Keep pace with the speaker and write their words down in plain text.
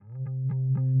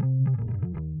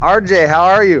RJ, how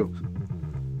are you?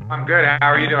 I'm good.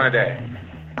 How are you doing today?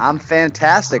 I'm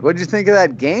fantastic. What did you think of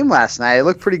that game last night? It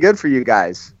looked pretty good for you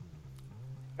guys.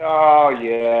 Oh,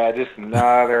 yeah, just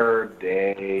another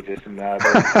day, just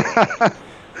another day.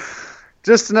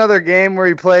 Just another game where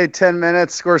you play 10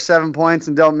 minutes, score 7 points,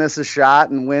 and don't miss a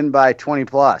shot and win by 20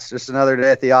 plus. Just another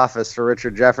day at the office for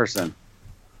Richard Jefferson.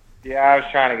 Yeah, I was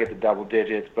trying to get to double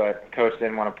digits, but Coach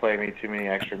didn't want to play me too many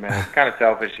extra minutes. Kind of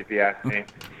selfish, if you ask me.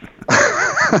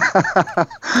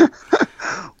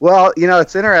 Well,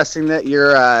 it's interesting that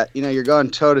you're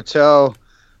going toe-to-toe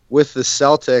with the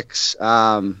Celtics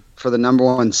for the number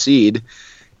one seed.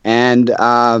 And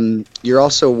you're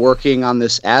also working on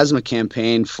this asthma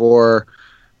campaign for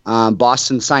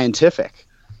Boston Scientific.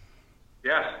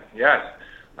 Yes.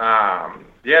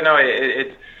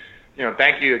 It's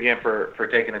thank you again for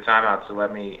taking the time out to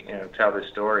let me tell this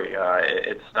story.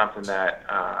 It's something that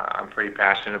I'm pretty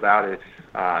passionate about.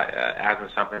 Asthma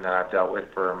is something that I've dealt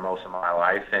with for most of my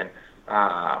life, and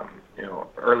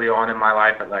early on in my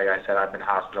life, like I said, I've been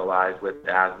hospitalized with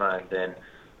asthma, and then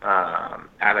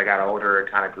as I got older,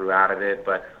 it kind of grew out of it.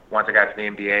 But once I got to the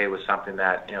NBA, it was something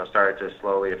that started to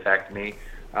slowly affect me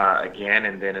again.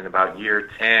 And then in about year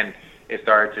 10, it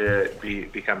started to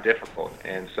become difficult.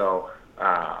 And so,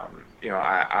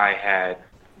 I had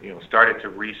started to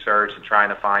research and trying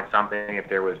to find something if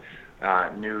there was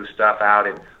new stuff out.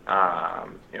 And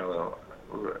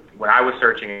when I was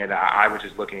searching it, I was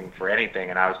just looking for anything,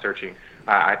 and I was searching.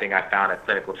 I think I found a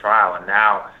clinical trial, and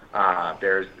now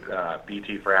there's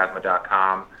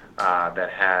btforasthma.com that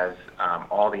has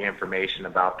all the information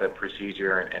about the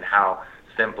procedure and how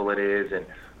simple it is. And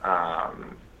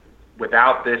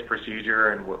without this procedure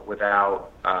and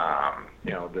without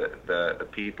the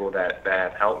people that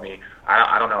have helped me,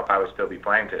 I don't know if I would still be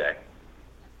playing today.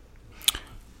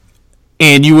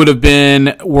 And you would have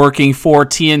been working for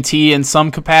TNT in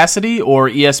some capacity or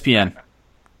ESPN?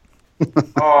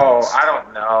 Oh, I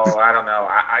don't know.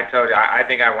 I told you, I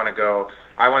think I want to go.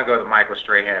 I want to go the Michael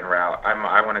Strahan route.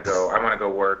 I want to go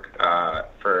work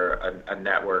for a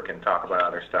network and talk about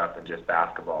other stuff than just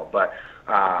basketball. But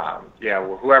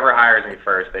whoever hires me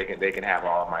first, they can have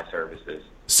all of my services.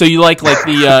 So you like the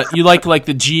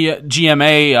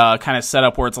GMA kind of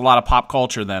setup where it's a lot of pop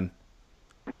culture then?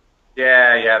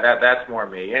 Yeah, that's more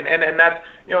me, and that's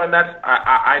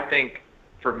I think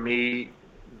for me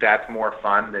that's more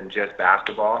fun than just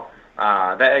basketball.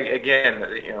 That again,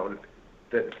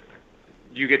 that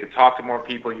you get to talk to more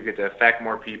people, you get to affect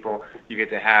more people, you get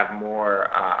to have more.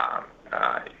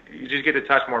 You just get to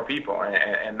touch more people,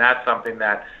 and that's something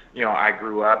that I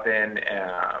grew up in.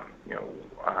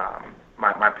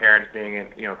 My parents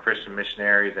being Christian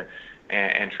missionaries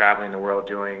and traveling the world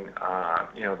doing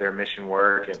their mission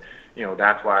work, and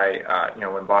that's why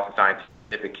when Boston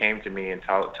Scientific came to me and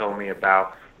told me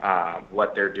about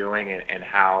what they're doing and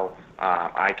how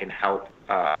I can help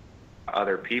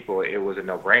other people, it was a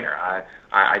no-brainer.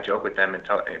 I joke with them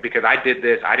because I did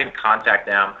this. I didn't contact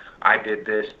them. I did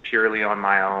this purely on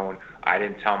my own. I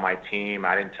didn't tell my team.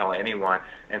 I didn't tell anyone.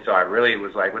 And so I really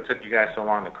was like, what took you guys so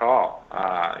long to call?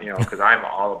 Because I'm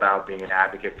all about being an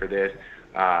advocate for this.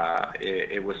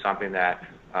 It was something that,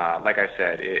 like I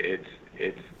said, it's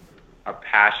a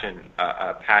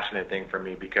passionate thing for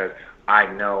me because I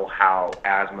know how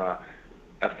asthma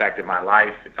affected my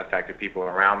life, affected people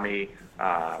around me,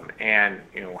 and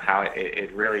how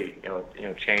it really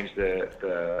changed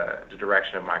the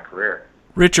direction of my career.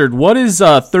 Richard, what is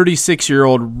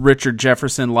 36-year-old Richard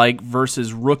Jefferson like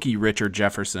versus rookie Richard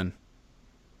Jefferson?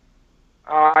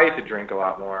 I used to drink a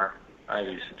lot more. I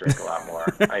used to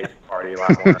party a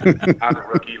lot more. I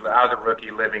was a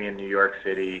rookie living in New York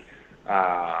City.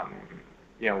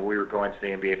 We were going to the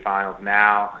NBA Finals.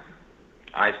 Now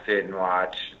I sit and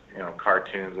watch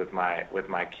cartoons with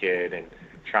my kid and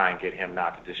try and get him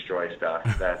not to destroy stuff.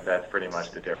 That's pretty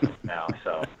much the difference now.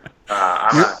 So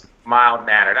I'm a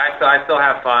mild-mannered. I still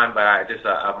have fun, but I'm just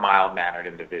a mild-mannered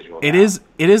individual. It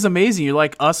is amazing. You're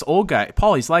like us old guys.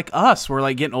 Paul, he's like us. We're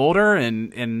like getting older,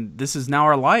 and this is now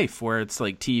our life where it's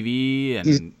like TV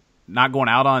and not going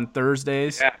out on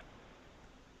Thursdays. Yeah.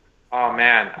 Oh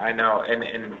man, I know.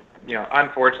 And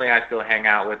unfortunately, I still hang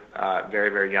out with very,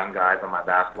 very young guys on my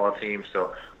basketball team.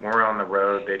 So when we're on the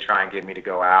road, they try and get me to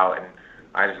go out, and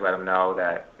I just let them know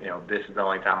that this is the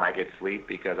only time I get sleep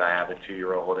because I have a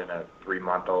 2-year-old and a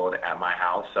 3-month-old at my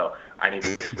house, so I need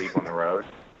to sleep on the road.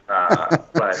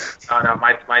 But no,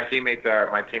 my teammates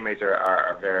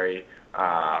are very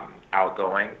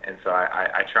outgoing, and so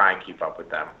I try and keep up with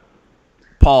them.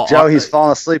 Paul, Joe, he's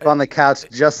falling asleep on the couch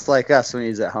just like us when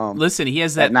he's at home. Listen, he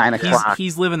has that at 9 o'clock.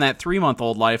 He's living that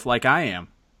 3-month-old life like I am.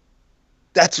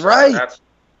 That's right.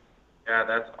 Yeah,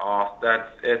 that's awesome.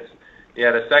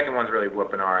 Yeah, the second one's really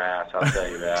whooping our ass. I'll tell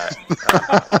you that.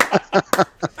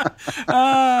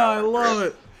 I love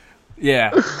it. Yeah.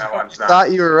 That one's not.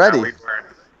 Thought you were ready. No, we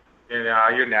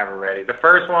weren't. You're never ready. The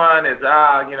first one is,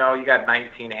 you got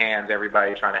 19 hands,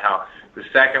 everybody trying to help. The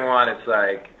second one, it's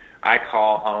like I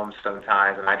call home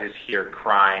sometimes and I just hear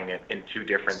crying in two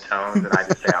different tones, and I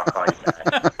just say, I'll call you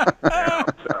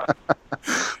back.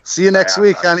 See you next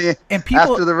week, honey. And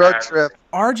people after the road trip.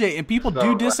 RJ, and people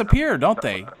do disappear, don't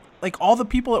they? Like all the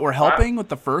people that were helping with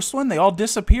the first one, they all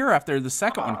disappear after the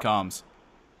second one comes.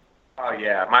 Oh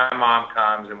yeah, my mom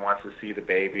comes and wants to see the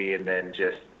baby, and then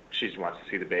she just wants to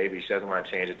see the baby. She doesn't want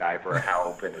to change a diaper or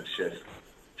help, and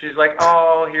she's like,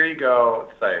 oh, here you go.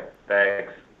 It's like,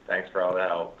 thanks for all the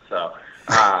help. So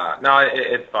no,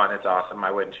 it's fun, it's awesome.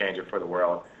 I wouldn't change it for the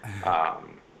world,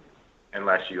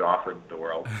 unless you offered the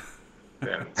world.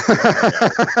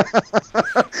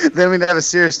 Then we'd have a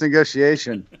serious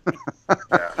negotiation.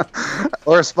 Yeah.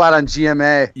 Or a spot on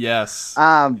GMA. Yes.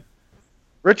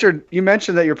 Richard, you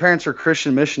mentioned that your parents were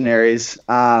Christian missionaries.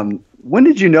 When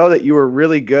did you know that you were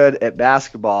really good at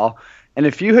basketball? And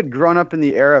if you had grown up in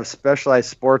the era of specialized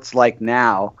sports like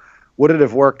now, would it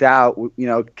have worked out,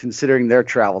 considering their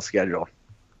travel schedule?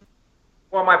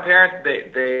 Well, my parents,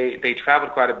 they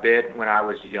traveled quite a bit when I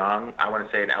was young. I want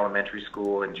to say in elementary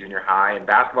school and junior high, and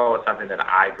basketball was something that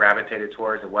I gravitated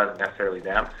towards. It wasn't necessarily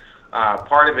them.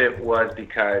 Part of it was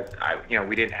because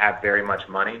we didn't have very much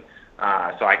money, so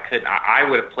I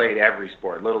would have played every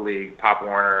sport: Little League, Pop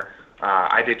Warner.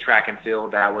 I did track and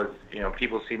field. That was,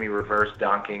 people see me reverse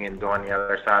dunking and going the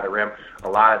other side of the rim. A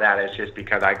lot of that is just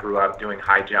because I grew up doing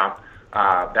high jump.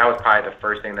 That was probably the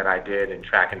first thing that I did in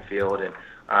track and field, and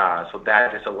so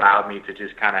that just allowed me to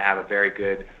just kind of have a very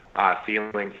good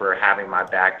feeling for having my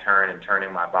back turned and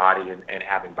turning my body and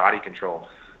having body control.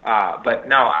 But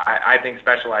no, I think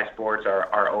specialized sports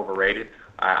are overrated.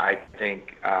 I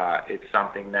think it's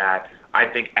something that I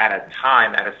think at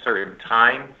a certain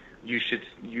time, you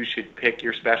should pick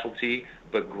your specialty.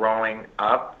 But growing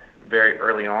up very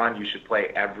early on, you should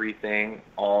play everything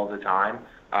all the time.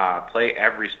 Play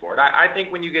every sport. I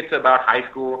think when you get to about high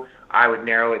school, I would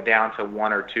narrow it down to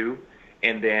one or two,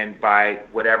 and then by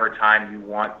whatever time you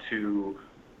want to,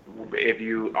 if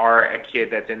you are a kid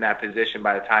that's in that position,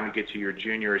 by the time you get to your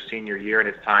junior or senior year and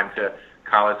it's time to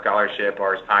college scholarship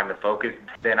or it's time to focus,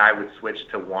 then I would switch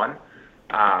to one.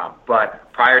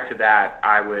 But prior to that,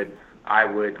 I would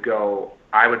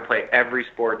play every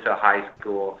sport to high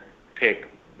school, pick,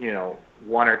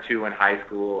 one or two in high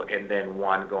school, and then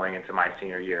one going into my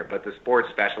senior year. But the sports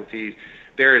specialties,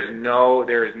 there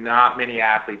is not many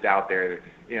athletes out there,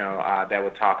 that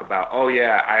would talk about, oh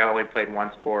yeah, I only played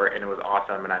one sport and it was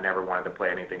awesome and I never wanted to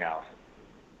play anything else.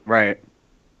 Right.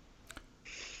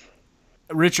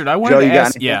 Richard, I wanted to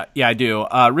ask. Yeah, I do.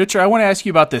 Richard, I want to ask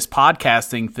you about this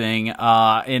podcasting thing.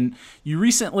 And you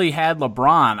recently had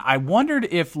LeBron. I wondered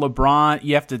if LeBron,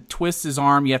 you have to twist his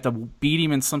arm, you have to beat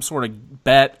him in some sort of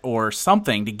bet or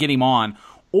something to get him on,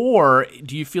 or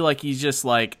do you feel like he's just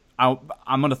like,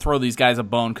 I'm going to throw these guys a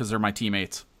bone because they're my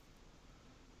teammates?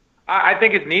 I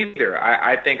think it's neither.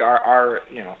 I think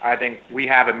I think we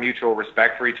have a mutual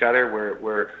respect for each other.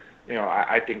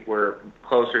 I think we're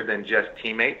closer than just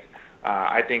teammates.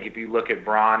 I think if you look at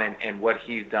Bron and what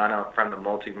he's done from the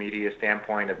multimedia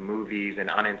standpoint of movies and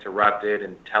Uninterrupted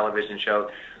and television shows,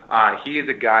 he is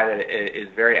a guy that is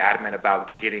very adamant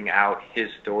about getting out his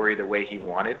story the way he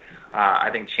wanted. I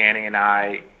think Channing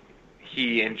and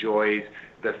he enjoys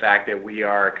the fact that we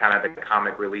are kind of the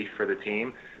comic relief for the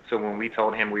team. So when we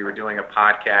told him we were doing a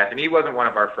podcast, and he wasn't one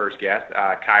of our first guests,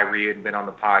 Kyrie had been on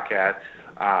the podcast,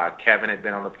 Kevin had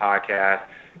been on the podcast.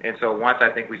 And so once I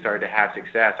think we started to have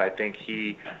success, I think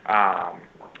he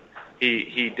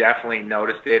definitely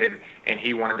noticed it and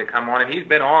he wanted to come on. And he's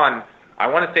been on, I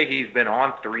want to say he's been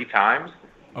on 3 times,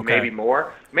 maybe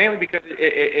more, mainly because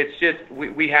it's just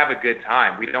we have a good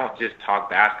time. We don't just talk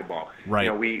basketball. Right.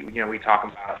 We talk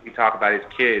about his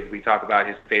kids, we talk about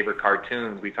his favorite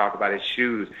cartoons, we talk about his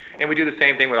shoes, and we do the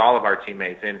same thing with all of our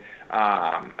teammates. And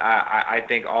I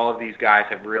think all of these guys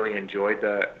have really enjoyed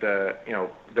the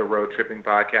road tripping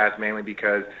podcast, mainly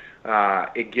because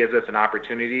it gives us an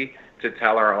opportunity to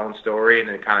tell our own story and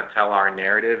to kind of tell our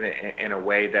narrative in a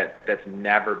way that's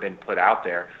never been put out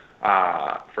there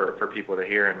for people to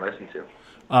hear and listen to.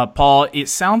 Paul, it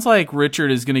sounds like Richard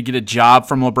is going to get a job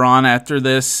from LeBron after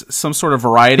this, some sort of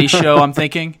variety show, I'm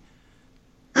thinking.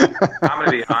 I'm going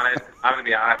to be honest.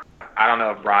 I don't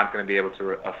know if Bron's going to be able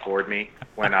to afford me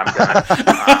when I'm done.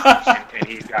 And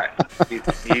he's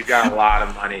got a lot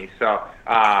of money. So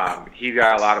he's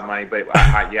got a lot of money. But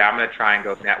I'm going to try and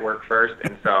go network first.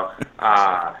 And so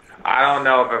I don't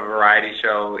know if a variety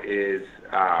show is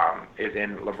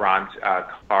in LeBron's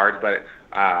cards, but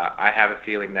I have a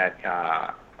feeling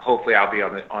that hopefully I'll be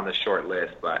on the short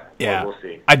list. But we'll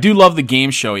see. I do love the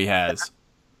game show he has.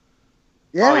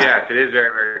 Yeah. Oh yes, it is very,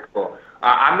 very cool.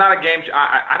 I'm not a game.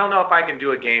 I don't know if I can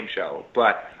do a game show,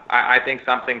 but I think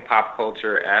something pop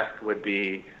culture-esque would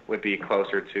be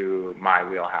closer to my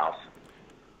wheelhouse.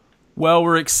 Well,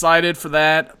 we're excited for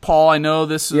that. Paul, I know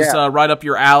this is right up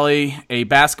your alley, a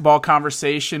basketball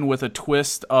conversation with a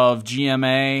twist of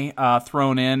GMA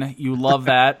thrown in. You love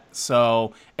that.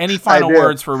 So any final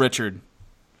words for Richard?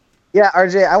 Yeah,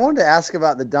 RJ, I wanted to ask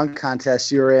about the dunk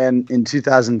contest you were in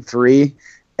 2003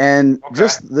 and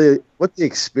just what the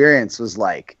experience was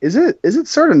like. Is it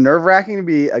sort of nerve-wracking to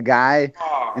be a guy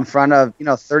in front of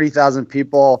 30,000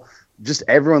 people, just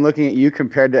everyone looking at you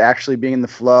compared to actually being in the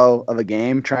flow of a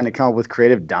game, trying to come up with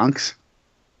creative dunks?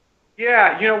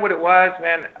 Yeah, you know what it was,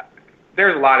 man?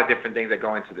 There's a lot of different things that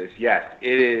go into this. Yes,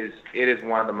 it is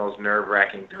one of the most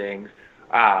nerve-wracking things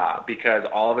because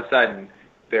all of a sudden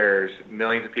there's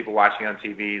millions of people watching on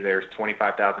TV, there's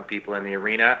 25,000 people in the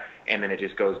arena, and then it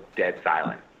just goes dead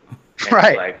silent. And right.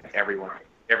 It's like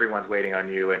everyone's waiting on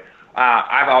you. And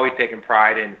I've always taken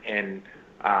pride in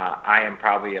I am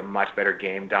probably a much better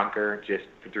game dunker just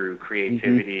through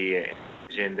creativity and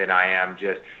vision than I am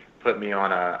just put me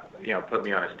on a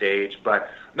stage. But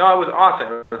no, it was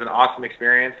awesome. It was an awesome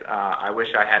experience. I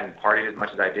wish I hadn't partied as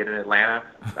much as I did in Atlanta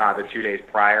the 2 days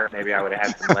prior. Maybe I would have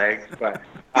had some legs, but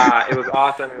it was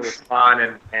awesome. It was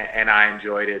fun, and I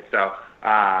enjoyed it. So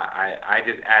I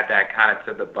just add that kind of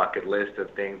to the bucket list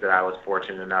of things that I was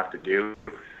fortunate enough to do.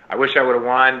 I wish I would have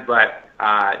won, but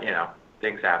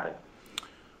things happen.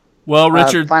 Well,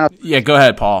 Richard, go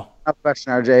ahead, Paul. Final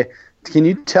question, RJ. Can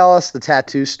you tell us the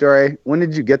tattoo story? When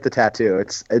did you get the tattoo?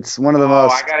 It's one of the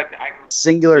most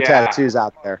singular tattoos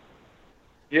out there.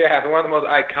 Yeah, it's one of the most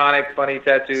iconic, funny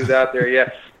tattoos out there.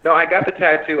 Yeah. No, I got the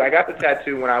tattoo. I got the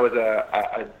tattoo when I was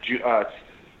a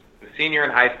senior in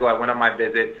high school. I went on my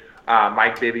visit.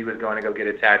 Mike Bibby was going to go get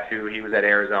a tattoo. He was at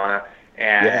Arizona,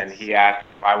 and he asked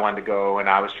if I wanted to go, and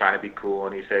I was trying to be cool,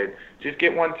 and he said, just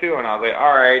get one too. And I was like,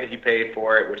 all right. He paid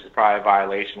for it, which is probably a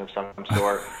violation of some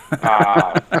sort.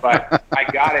 But I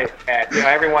got it at,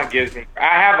 everyone gives me, I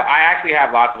actually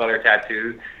have lots of other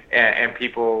tattoos, and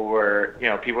people were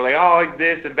like, oh,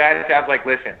 this and bad. I was like,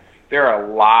 listen, there are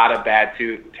a lot of bad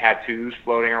tattoos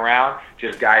floating around,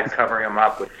 just guys covering them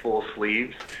up with full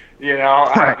sleeves. I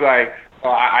was like,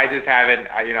 well, I just haven't,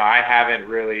 I haven't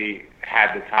really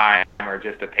had the time or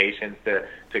just the patience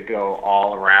to go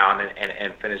all around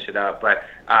and finish it up. But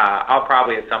I'll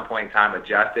probably at some point in time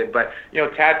adjust it. But,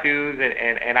 tattoos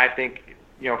and I think,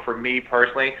 for me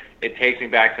personally, it takes me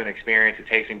back to an experience. It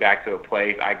takes me back to a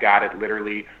place. I got it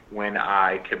literally when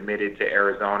I committed to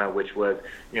Arizona, which was,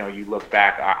 you look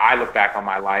back, I look back on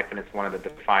my life, and it's one of the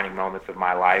defining moments of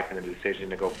my life, and the decision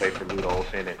to go play for Lute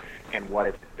Olson and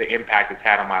what the impact it's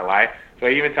had on my life. So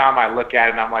even time I look at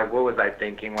it and I'm like, what was I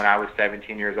thinking when I was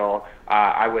 17 years old?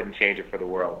 I wouldn't change it for the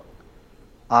world.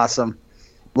 Awesome.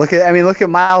 Look at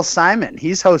Miles Simon.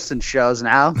 He's hosting shows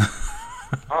now.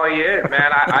 Oh, he is,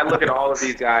 man. I look at all of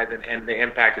these guys and the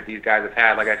impact that these guys have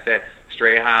had. Like I said,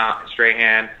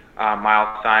 Strahan,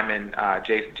 Miles Simon,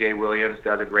 Jay Williams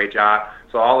does a great job.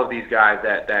 So all of these guys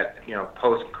that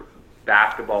post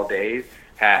basketball days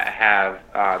have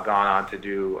gone on to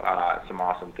do some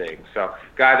awesome things. So,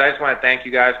 guys, I just want to thank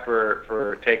you guys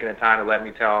for taking the time to let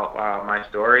me tell my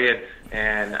story,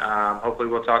 and hopefully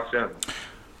we'll talk soon.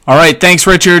 All right. Thanks,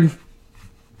 Richard.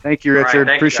 Thank you, Richard.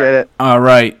 Right, appreciate it. All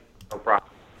right. No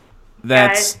problem.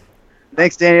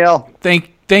 Thanks, Danielle. Thank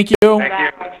you. Thank you.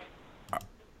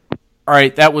 All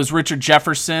right, that was Richard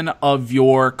Jefferson of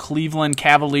your Cleveland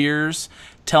Cavaliers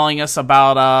telling us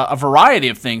about a variety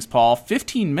of things, Paul.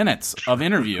 15 minutes of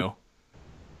interview.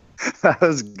 That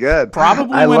was good.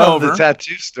 Probably I went love over. the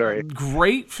tattoo story.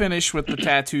 Great finish with the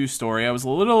tattoo story. I was a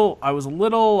little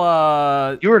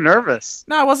You were nervous.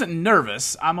 No, I wasn't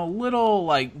nervous. I'm a little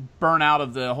burnt out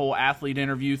of the whole athlete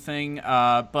interview thing.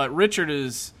 But Richard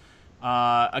is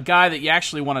a guy that you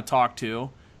actually want to talk to.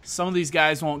 Some of these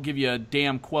guys won't give you a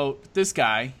damn quote. But this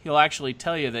guy, he'll actually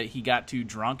tell you that he got too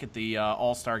drunk at the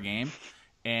All-Star game,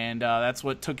 and that's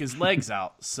what took his legs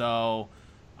out. So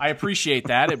I appreciate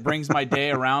that. It brings my day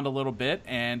around a little bit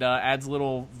and adds a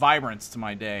little vibrance to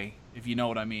my day, if you know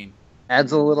what I mean.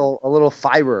 Adds a little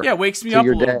fiber. Yeah, it wakes me up a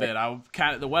little bit.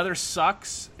 The weather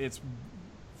sucks. It's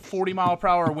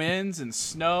 40-mile-per-hour winds and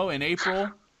snow in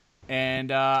April.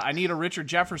 And I need a Richard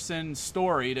Jefferson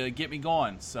story to get me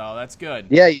going, so that's good.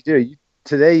 Yeah, you do.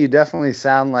 Today you definitely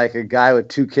sound like a guy with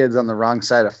two kids on the wrong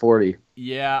side of 40.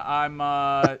 Yeah, I'm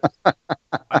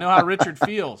I know how Richard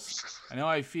feels. I know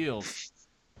how he feels.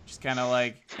 Just kind of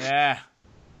like, I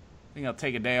think I'll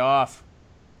take a day off.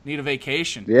 Need a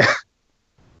vacation. Yeah,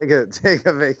 take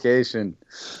a vacation.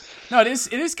 No, it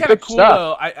is kind of cool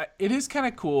though. It is kind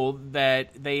of cool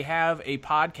that they have a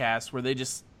podcast where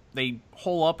they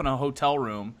hole up in a hotel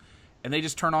room and they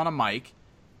just turn on a mic,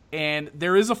 and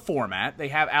there is a format. They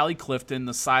have Allie Clifton,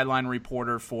 the sideline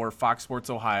reporter for Fox Sports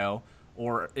Ohio,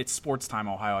 or it's Sports Time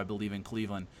Ohio, I believe, in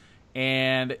Cleveland,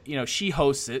 and she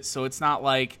hosts it, so it's not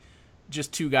like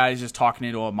just two guys just talking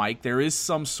into a mic. There is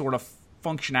some sort of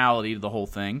functionality to the whole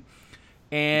thing.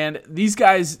 And these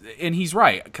guys, and he's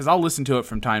right, because I'll listen to it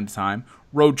from time to time,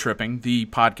 Road Tripping, the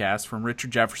podcast from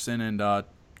Richard Jefferson and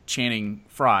Channing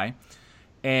Frye.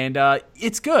 And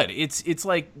it's good. It's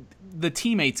like the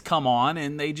teammates come on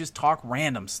and they just talk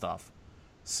random stuff.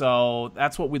 So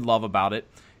that's what we love about it.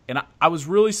 And I was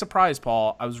really surprised,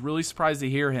 Paul. I was really surprised to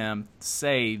hear him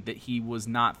say that he was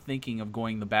not thinking of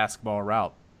going the basketball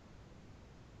route.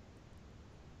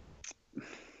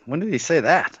 When did he say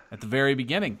that? At the very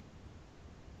begining.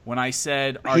 When I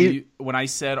said, are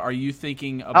you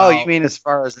thinking about? Oh, you mean as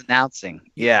far as announcing?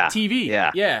 Yeah, TV.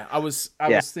 Yeah. I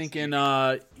was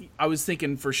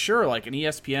thinking for sure like an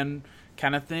ESPN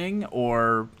kind of thing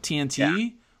or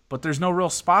TNT, but there's no real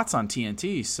spots on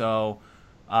TNT, so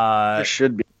there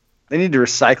should be. They need to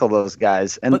recycle those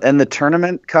guys, and the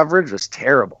tournament coverage was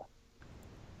terrible.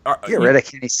 Get rid of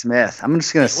Kenny Smith. I'm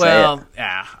just gonna say it. Well,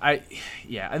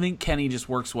 I think Kenny just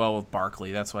works well with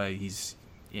Barkley. That's why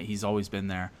he's always been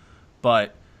there.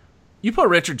 But you put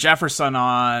Richard Jefferson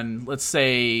on, let's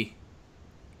say,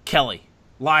 Kelly.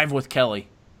 Live with Kelly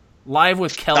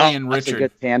and Richard. That's a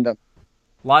good tandem.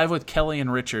 Live with Kelly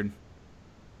and Richard.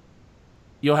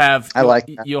 You'll have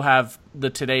the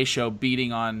Today Show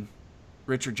beating on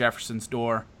Richard Jefferson's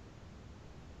door.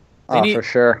 For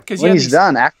sure. When he's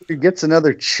done, after he gets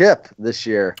another chip this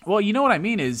year. Well, you know what I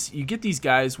mean is you get these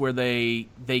guys where they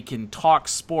can talk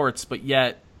sports, but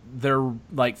yet they're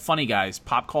like funny guys,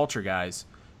 pop culture guys,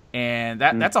 and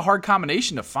that's a hard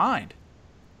combination to find.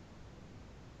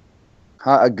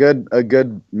 A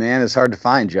good man is hard to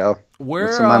find, Joe.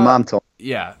 That's what my mom told me.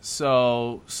 Yeah,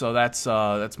 so that's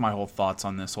my whole thoughts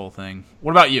on this whole thing.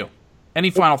 What about you?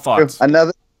 Any final thoughts?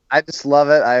 I just love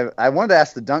it. I wanted to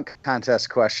ask the dunk contest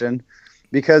question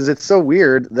because it's so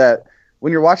weird that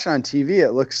when you're watching on TV,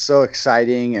 it looks so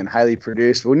exciting and highly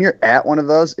produced. But when you're at one of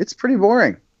those, it's pretty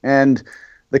boring. And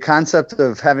the concept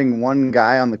of having one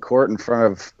guy on the court in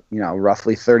front of,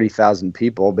 roughly 30,000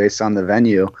 people based on the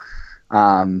venue,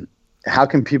 how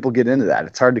can people get into that?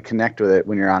 It's hard to connect with it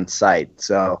when you're on site.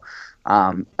 So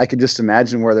I could just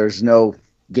imagine where there's no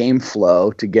game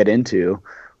flow to get into,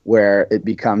 where it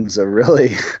becomes a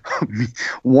really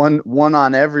one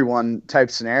on everyone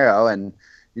type scenario, and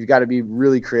you've got to be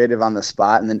really creative on the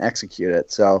spot and then execute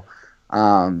it. So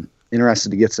interested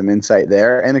to get some insight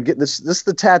there. And again, this is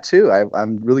the tattoo.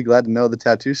 I'm really glad to know the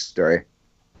tattoo story.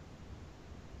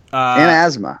 And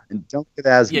asthma. And don't get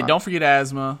asthma. Yeah, don't forget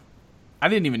asthma. I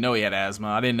didn't even know he had asthma.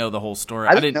 I didn't know the whole story.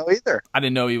 I didn't know either. I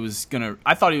didn't know he was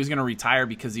I thought he was gonna retire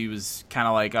because he was kind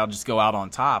of like, I'll just go out on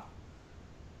top.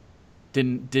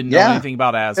 Didn't know anything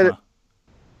about asthma.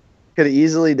 Could have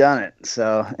easily done it.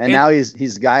 So, and now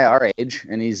he's a guy our age,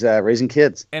 and he's raising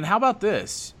kids. And how about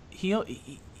this?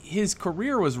 His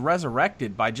career was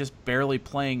resurrected by just barely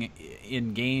playing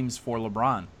in games for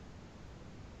LeBron.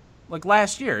 Like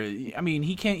last year, I mean,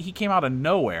 he came out of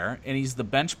nowhere, and he's the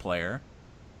bench player,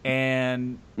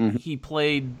 and he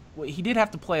played. He did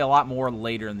have to play a lot more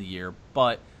later in the year,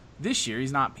 but this year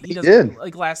he's not. He doesn't.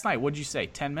 Like last night, what'd you say?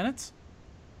 10 minutes.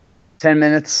 10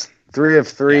 minutes, 3 of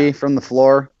 3 from the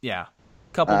floor. Yeah,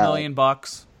 couple $1 million.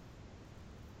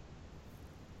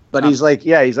 But he's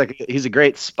a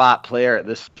great spot player at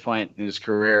this point in his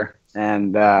career.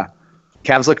 And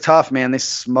Cavs look tough, man. They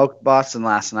smoked Boston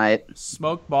last night.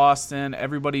 Smoked Boston.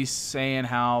 Everybody's saying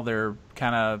how they're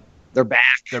back.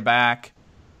 They're back.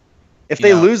 If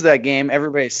they lose that game,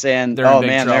 everybody's saying, "Oh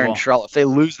man, they're in trouble." If they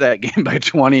lose that game by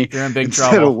 20, they're in big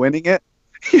instead trouble. of winning it.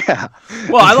 Yeah.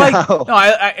 Well,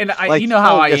 you know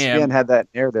how I am. ESPN had that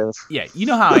narrative. Yeah, you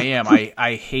know how I am.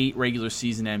 I hate regular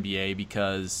season NBA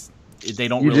because they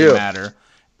don't really matter.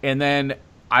 And then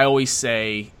I always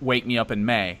say, "Wake me up in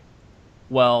May."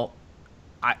 Well,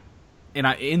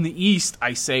 in the East,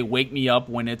 I say, "Wake me up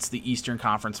when it's the Eastern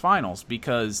Conference Finals,"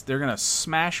 because they're gonna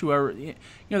smash whoever.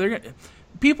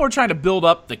 People are trying to build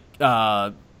up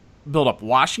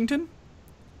Washington.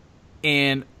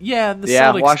 And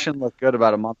Celtics, Washington looked good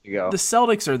about a month ago. The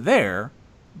Celtics are there,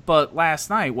 but last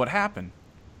night, what And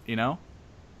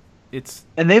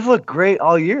they've looked great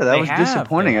all year. That was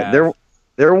disappointing.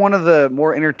 they're one of the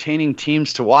more entertaining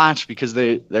teams to watch because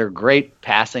they're great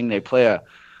passing. They play a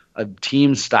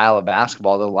team style of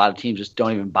basketball that a lot of teams just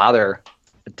don't even bother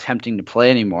attempting to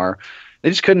play anymore. They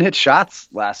just couldn't hit shots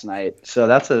last night. So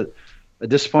that's a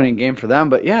disappointing game for them.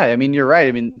 But yeah, I mean, you're right.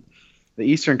 I mean, the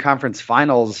Eastern Conference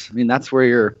Finals, I mean, that's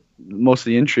where most of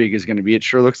the intrigue is going to be. It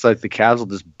sure looks like the Cavs will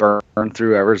just burn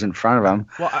through whoever's in front of them.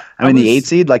 Well, I mean, the 8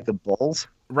 seed, like the Bulls.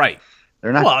 Right.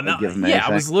 They're not going to give them anything.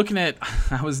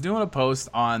 I was doing a post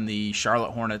on the Charlotte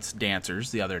Hornets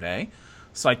dancers the other day.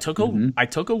 So I took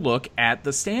a look at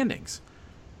the standings.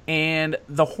 And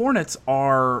the Hornets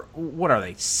are, what are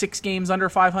they, 6 games under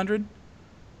 500?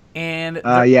 And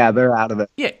they're out of it.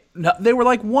 Yeah, no, they were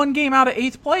like 1 game out of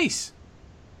 8th place.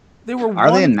 They were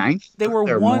they in 9th? They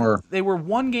were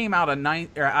 1 game out of 9th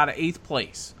or out of 8th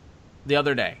place the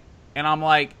other day. And I'm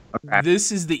like,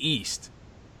 This is the East.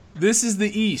 This is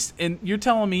the East. And you're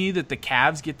telling me that the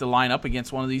Cavs get to line up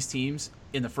against one of these teams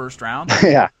in the first round?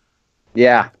 Yeah.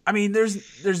 Yeah. I mean,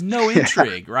 there's no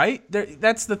intrigue, right?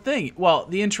 That's the thing. Well,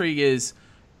 the intrigue is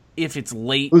if it's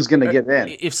late. Who's going to get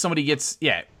in? If somebody gets,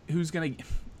 who's going to,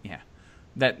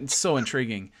 that's so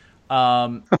intriguing.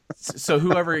 So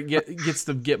whoever gets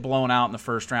to get blown out in the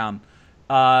first round.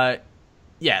 So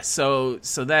that's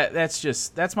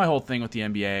my whole thing with the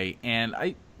NBA.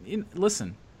 And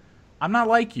listen, I'm not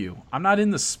like you. I'm not in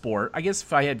the sport. I guess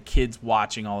if I had kids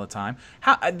watching all the time,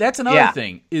 that's another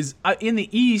thing is in the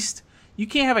East, you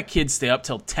can't have a kid stay up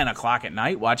till 10 o'clock at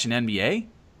night watching NBA.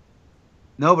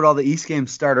 No, but all the East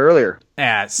games start earlier.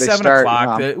 Yeah, 7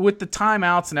 o'clock with the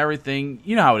timeouts and everything.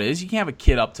 You know how it is. You can't have a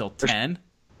kid up till 10.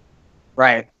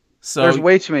 Right. So there's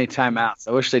way too many timeouts.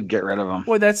 I wish they'd get rid of them.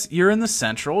 Boy, you're in the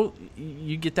Central.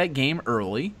 You get that game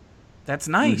early. That's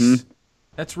nice. Mm-hmm.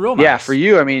 That's real nice. Yeah, for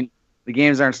you, I mean, the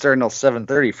games aren't starting until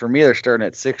 7:30. For me, they're starting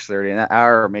at 6:30, and that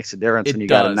hour makes a difference when you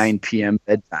got a 9 p.m.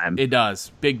 bedtime. It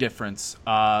does. Big difference.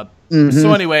 So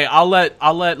anyway, I'll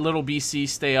let little BC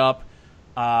stay up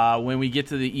when we get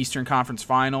to the Eastern Conference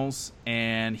Finals,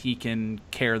 and he can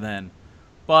care then.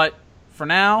 But for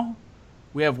now,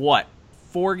 we have 4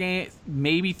 games,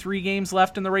 maybe 3 games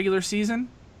left in the regular season.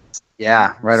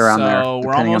 Yeah, right around there. So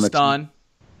we're almost done.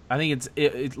 I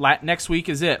think next week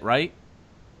is it, right?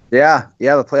 Yeah.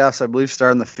 The playoffs, I believe,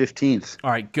 start on the 15th. All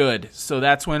right, good. So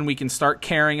that's when we can start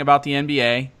caring about the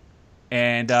NBA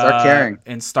and start caring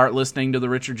and start listening to the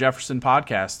Richard Jefferson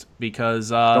podcast because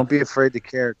don't be afraid to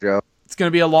care, Joe. It's going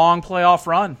to be a long playoff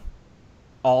run.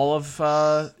 All of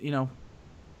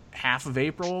half of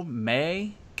April,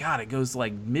 May. God, it goes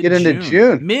like mid-June. Get into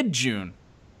June. Mid-June.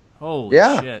 Holy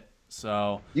shit.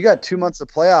 So you got 2 months of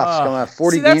playoffs coming out,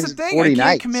 40 games, that's the thing. 40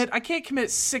 nights. I can't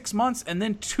commit 6 months and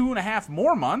then 2.5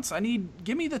 more months.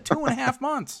 Give me the 2.5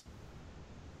 months.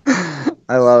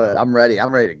 I love it. I'm ready.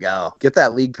 I'm ready to go. Get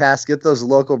that league pass. Get those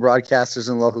local broadcasters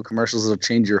and local commercials. It'll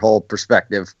change your whole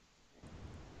perspective.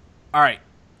 All right.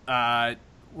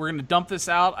 We're going to dump this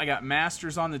out. I got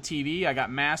Masters on the TV. I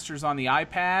got Masters on the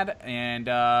iPad, and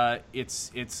it's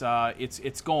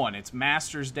going. It's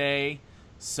Masters Day,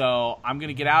 so I'm going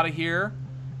to get out of here,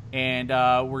 and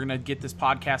we're going to get this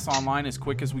podcast online as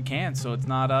quick as we can, so it's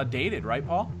not dated, right,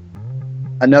 Paul?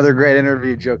 Another great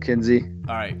interview, Joe Kinsey.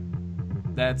 All right,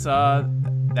 that's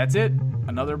it.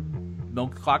 Another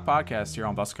Milk Clock podcast here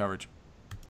on Bus Coverage.